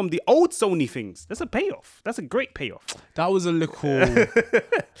paid off from the old Sony things. That's a payoff. That's a great payoff. That was a little.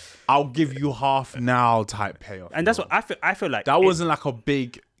 I'll give you half now type payoff. And that's what I feel like. That wasn't like a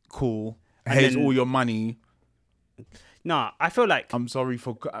big cool. Here's all your money. Nah, I feel like I'm sorry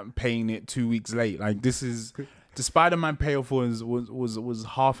for paying it 2 weeks late. Like this is the Spider-Man payoff was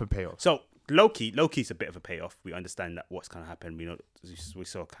half a payoff. So Loki's a bit of a payoff. We understand that what's gonna happen. We know we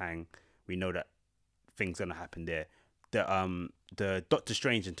saw Kang. We know that things gonna happen there. The Doctor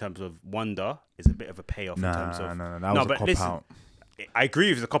Strange in terms of Wonder is a bit of a payoff in terms of that was a cop out. I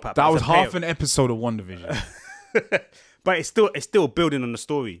agree with the cop out. That was half an episode of WandaVision. But it's still building on the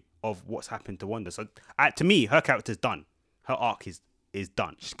story of what's happened to Wanda. So to me, her character's done. Her arc is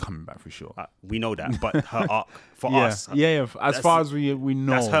done. She's coming back for sure. We know that, but her arc for us. Yeah. As far as we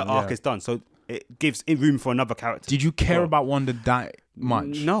know, that's her arc is done. So it gives room for another character. Did you care about Wanda that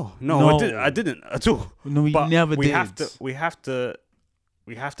much? No. I didn't at all. No, we never did. We have to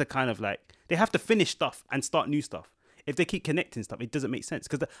kind of like they have to finish stuff and start new stuff. If they keep connecting stuff, it doesn't make sense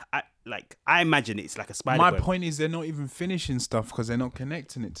because I imagine it's like a spider web. My point is they're not even finishing stuff because they're not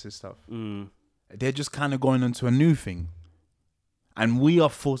connecting it to stuff. They're just kind of going on to a new thing. And we are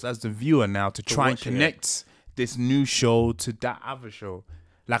forced as the viewer now to try and connect this new show to that other show.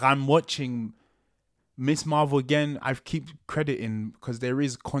 Like I'm watching Miss Marvel again. I keep crediting because there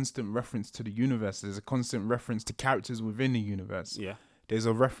is constant reference to the universe. There's a constant reference to characters within the universe. Yeah. There's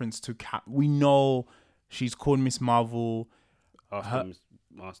a reference to we know she's called Miss Marvel. After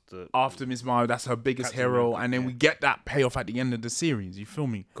Miss Marvel, that's her biggest Captain hero. America, and then we get that payoff at the end of the series. You feel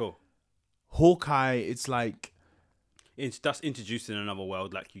me? Cool. Hawkeye, it's like... It's just introducing another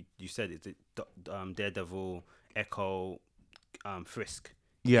world, like you said. It's Daredevil, Echo, Frisk.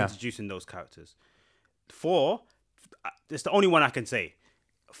 Yeah. Introducing those characters. Thor, it's the only one I can say.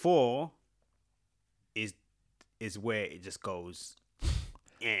 Thor is where it just goes...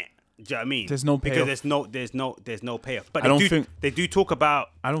 Do you know what I mean? There's no payoff. Because there's no payoff. But they do talk about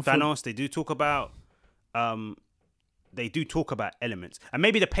Thanos. They do talk about elements, and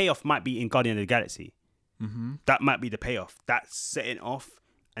maybe the payoff might be in Guardian of the Galaxy. Mm-hmm. That might be the payoff. That's setting off,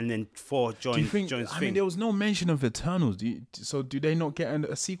 and then Thor joins. I mean, there was no mention of Eternals. So do they not get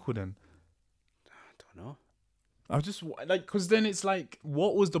a sequel then? I don't know. I just like because then it's like,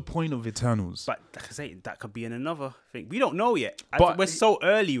 what was the point of Eternals? But like I say, that could be in another thing. We don't know yet. But we're so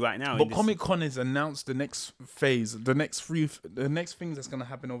early right now. But Comic-Con has announced the next phase, the next things that's going to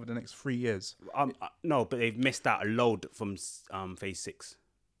happen over the next 3 years. No, but they've missed out a load from Phase 6.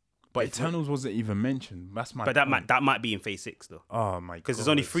 But Eternals wasn't even mentioned. That's my. But that might be in Phase 6 though. Oh my god! Because there's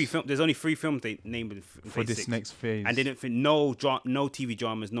only 3 films. There's only 3 films they named in Phase 6. For this next phase. And they didn't fit no TV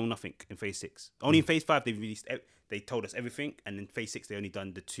dramas, no nothing in Phase 6. Only in Phase 5 they released. They told us everything, and in Phase 6 they only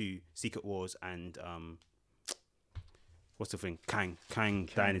done the 2 Secret Wars and what's the thing? Kang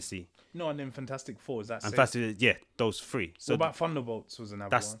Dynasty. No, and then Fantastic Four, is that And six? those 3. So what about Thunderbolts was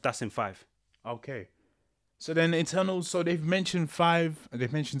another one? that's in 5. Okay. So then Eternals, so they've mentioned 5,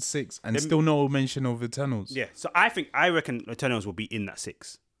 they've mentioned 6, and still no mention of Eternals. Yeah. So I reckon Eternals will be in that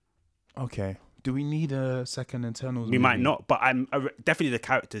 6. Okay. Do we need a second Eternals We movie? might not, but definitely the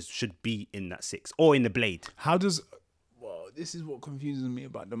characters should be in that 6 or in the Blade. How does... Well, this is what confuses me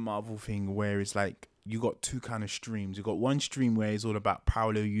about the Marvel thing, where it's like you got 2 kind of streams. You got one stream where it's all about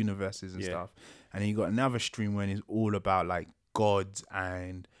parallel universes and stuff, and then you got another stream where it's all about like gods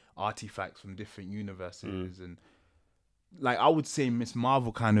and artifacts from different universes. And like I would say Miss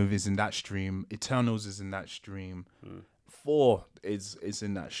Marvel kind of is in that stream. Eternals is in that stream. Thor is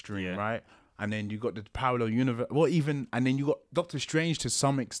in that stream, right? And then you got the parallel universe. Well, and then you got Doctor Strange to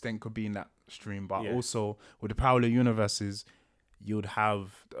some extent could be in that stream, but also with the parallel universes, you'd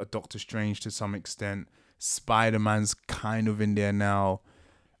have a Doctor Strange to some extent. Spider-Man's kind of in there now.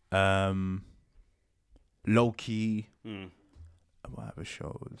 Loki. What other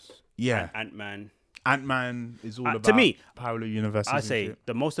shows? Yeah. Ant-Man. Ant-Man is all about to me, parallel universes. I say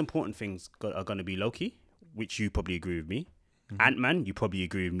the most important things are going to be Loki, which you probably agree with me. Ant-Man, you probably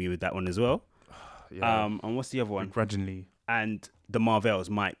agree with me with that one as well. And what's the other one? Grudgingly. And the Marvels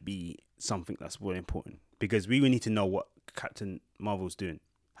might be something that's really important because we will need to know what Captain Marvel's doing,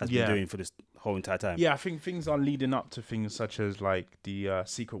 has been doing for this whole entire time. Yeah, I think things are leading up to things such as like the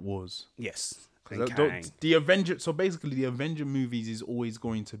Secret Wars. Yes. The Avenger. So basically, the Avenger movies is always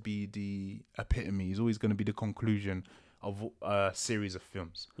going to be the epitome. Is always going to be the conclusion of a series of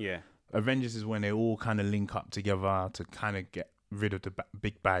films. Yeah. Avengers is when they all kind of link up together to kind of get rid of the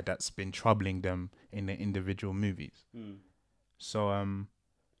big bad that's been troubling them in their individual movies. So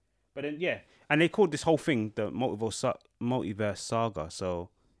but then and they called this whole thing the multiverse saga. So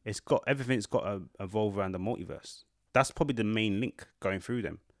everything's got to evolve around the multiverse. That's probably the main link going through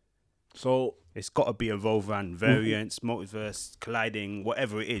them. So it's got to be evolved around variants, multiverse, colliding,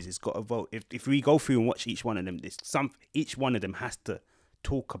 whatever it is. It's got to evolve. If we go through and watch each one of them, each one of them has to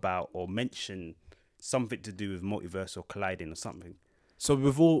talk about or mention something to do with multiverse or colliding or something. So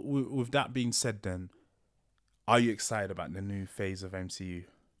with that being said, then, are you excited about the new phase of MCU?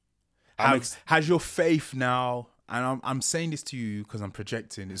 Has your faith now? And I'm saying this to you because I'm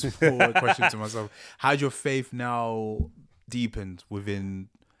projecting. It's a forward question to myself. Has your faith now deepened within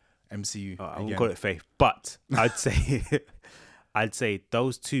MCU? I won't call it faith, but I'd say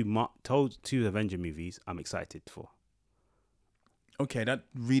those two Avenger movies I'm excited for. Okay, that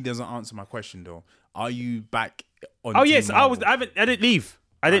really doesn't answer my question though. Are you back on? Oh yes, Marvel? I didn't leave.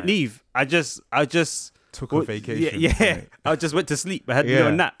 I didn't leave. I just took a vacation. Yeah. I just went to sleep. I had a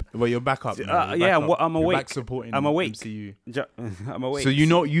little nap. Well, you're back up. Now. I'm awake. You're back supporting I'm awake. MCU. I'm awake. So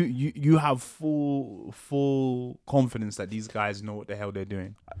you have full confidence that these guys know what the hell they're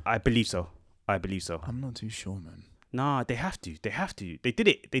doing. I believe so. I'm not too sure, man. Nah, they have to. They did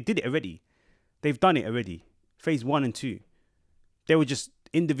it already. They've done it already. Phase 1 and 2. They were just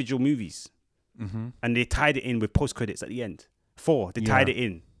individual movies. And they tied it in with post-credits at the end. 4, they tied it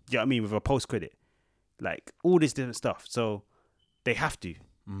in. You know what I mean? With a post-credit. Like, all this different stuff. So, they have to.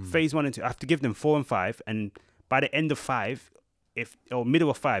 Phase 1 and 2. I have to give them 4 and 5. And by the end of 5, or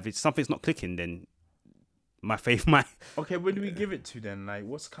middle of 5, if something's not clicking, then my faith might... Okay, when do we give it to then? Like,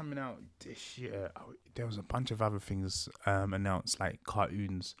 what's coming out this year? There was a bunch of other things announced, like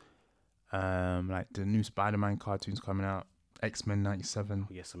cartoons. Like, the new Spider-Man cartoons coming out. X-Men 97.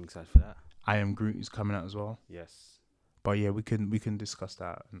 Yes, I'm excited for that. I Am Groot is coming out as well. Yes. But yeah, we can discuss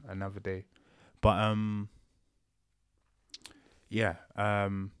that another day. But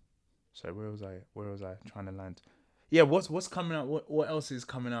so where was I trying to land? Yeah, what's coming out? What else is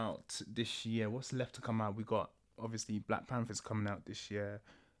coming out this year? What's left to come out? We got obviously Black Panther's coming out this year.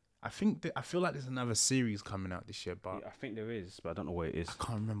 I feel like there's another series coming out this year, but I think there is, but I don't know what it is. I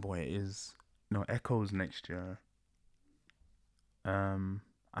can't remember what it is. No, Echo's next year.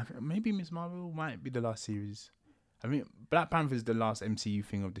 I think maybe Miss Marvel might be the last series. I mean, Black Panther is the last MCU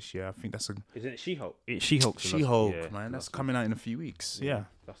thing of this year. I think that's Isn't it She-Hulk? She-Hulk, man. That's coming out in a few weeks. Yeah.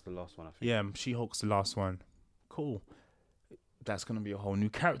 That's the last one, I think. Yeah, She-Hulk's the last one. Cool. That's gonna be a whole new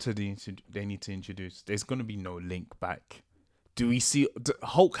character they need to introduce. There's gonna be no link back. Do we see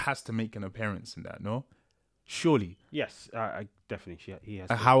Hulk has to make an appearance in that? No, surely. Yes, I definitely. He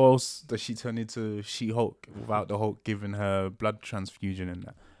has. How else does she turn into She-Hulk without the Hulk giving her blood transfusion and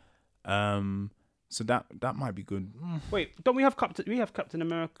that? So that might be good. Wait, don't we have Captain? We have Captain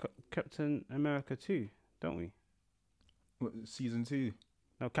America too, don't we? What, season 2?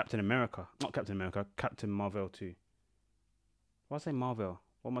 No, Captain America, not Captain America. Captain Marvel 2. Why say Marvel?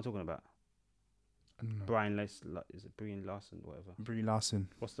 What am I talking about? Is it Brian Larson, whatever? Brie Larson.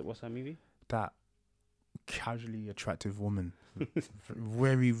 What's her movie? That casually attractive woman.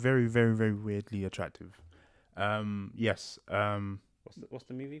 Very, very, very, very weirdly attractive. Yes. What's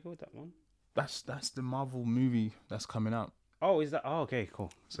the movie called? That one? That's the Marvel movie that's coming out. Oh, is that? Oh, okay,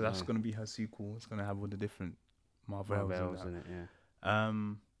 cool. So that's gonna be her sequel. It's gonna have all the different Marvels in it. Yeah.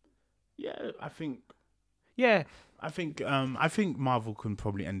 Yeah, I think. Yeah, I think Marvel can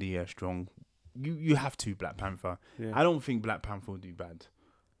probably end the year strong. You have to Black Panther. Yeah. I don't think Black Panther will do bad.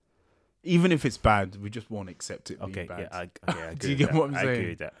 Even if it's bad, we just won't accept it being bad. I agree. Do you get what I'm saying? I agree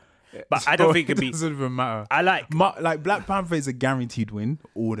with that. But I don't think it'd be. It doesn't even matter. I like Black Panther is a guaranteed win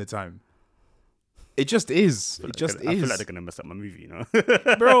all the time. It just is. I feel like they're gonna mess up my movie, you know.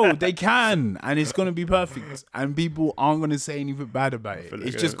 Bro, they can, and it's gonna be perfect, and people aren't gonna say anything bad about it.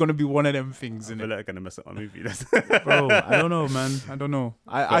 It's just gonna be one of them things, I feel like they're gonna mess up my movie. Bro, I don't know, man. I don't know.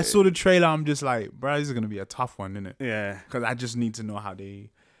 I saw the trailer. I'm just like, bro, this is gonna be a tough one, isn't it? Yeah. Because I just need to know how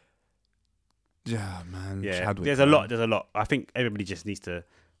they. Yeah, man. Yeah. Chadwick, There's a lot. I think everybody just needs to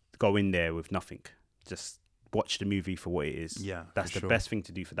go in there with nothing. Just watch the movie for what it is. Yeah, that's the best thing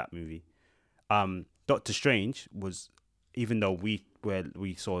to do for that movie. Doctor Strange was, even though we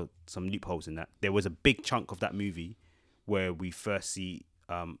saw some loopholes in that, there was a big chunk of that movie where we first see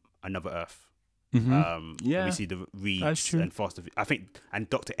Another Earth. Yeah, we see the Reeds and Foster. I think, and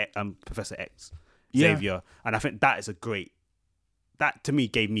Professor X, Yeah. Xavier, and I think that is a great. That to me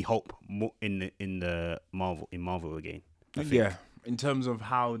gave me hope more in Marvel again. Yeah, in terms of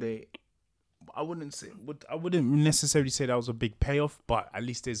how they. I wouldn't necessarily say that was a big payoff, but at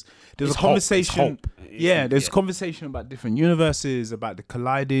least there's a conversation. There's conversation about different universes, about the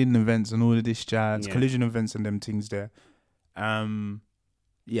colliding events and all of this jazz, collision events and them things there.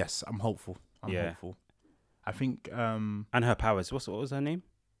 Yes, I'm hopeful. I'm hopeful. I think and her powers. What was her name?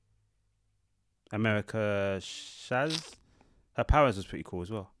 America Shaz. Her powers was pretty cool as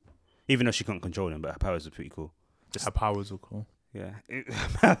well. Even though she couldn't control them, but her powers were pretty cool. Her powers were cool. Yeah,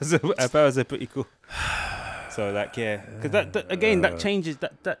 her powers are pretty cool. So because that changes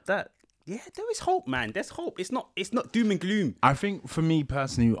that. Yeah, there is hope, man. There's hope. It's not doom and gloom. I think for me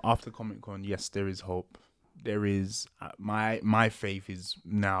personally, after Comic-Con, yes, there is hope. There is my faith is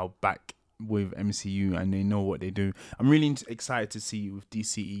now back with MCU, and they know what they do. I'm really excited to see with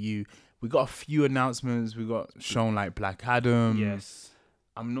DCEU. We got a few announcements. We got shown like Black Adam. Yes.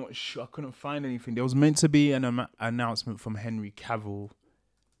 I'm not sure. I couldn't find anything. There was meant to be an announcement from Henry Cavill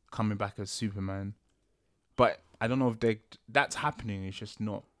coming back as Superman, but I don't know if that's happening. It's just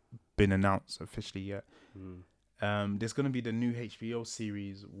not been announced officially yet. There's going to be the new HBO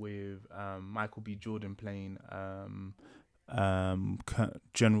series with Michael B. Jordan playing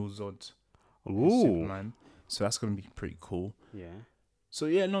General Zod, Superman. So that's going to be pretty cool. Yeah. So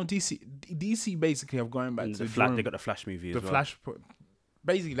yeah, no, DC basically have gone back and to they got the Flash movie as well. Flash.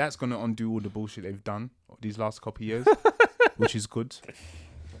 Basically, that's going to undo all the bullshit they've done these last couple of years, which is good.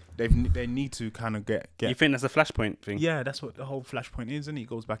 They need to kind of get. You think that's a Flashpoint thing? Yeah, that's what the whole Flashpoint is, and he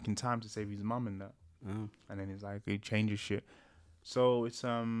goes back in time to save his mum and that, and then he's like he changes shit. So it's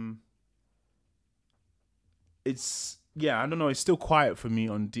I don't know. It's still quiet for me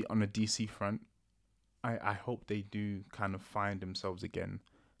on a DC front. I hope they do kind of find themselves again.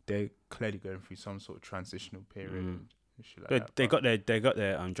 They're clearly going through some sort of transitional period. They got their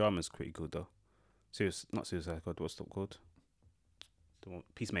dramas pretty good though. Not Suicide Squad. What's it called? The one,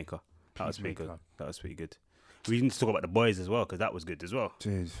 Peacemaker. That was pretty good. We need to talk about The Boys as well because that was good as well.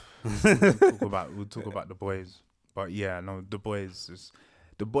 Dude, we'll talk about The Boys. But yeah, no, The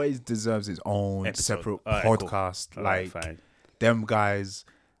Boys deserves its own separate podcast. Cool. Like them guys,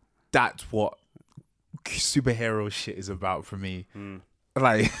 that's what superhero shit is about for me.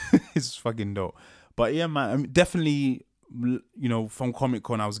 Like it's fucking dope. But yeah, man, I mean, definitely, from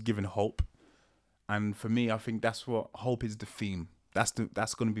Comic-Con I was given hope, and for me, I think that's what hope is the theme. That's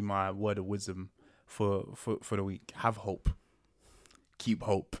going to be my word of wisdom for the week. Have hope, keep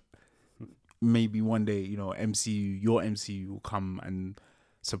hope. Maybe one day, your MCU will come and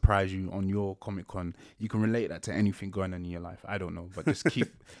surprise you on your Comic-Con. You can relate that to anything going on in your life. I don't know, but just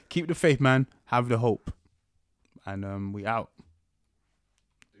keep the faith, man. Have the hope, and we out.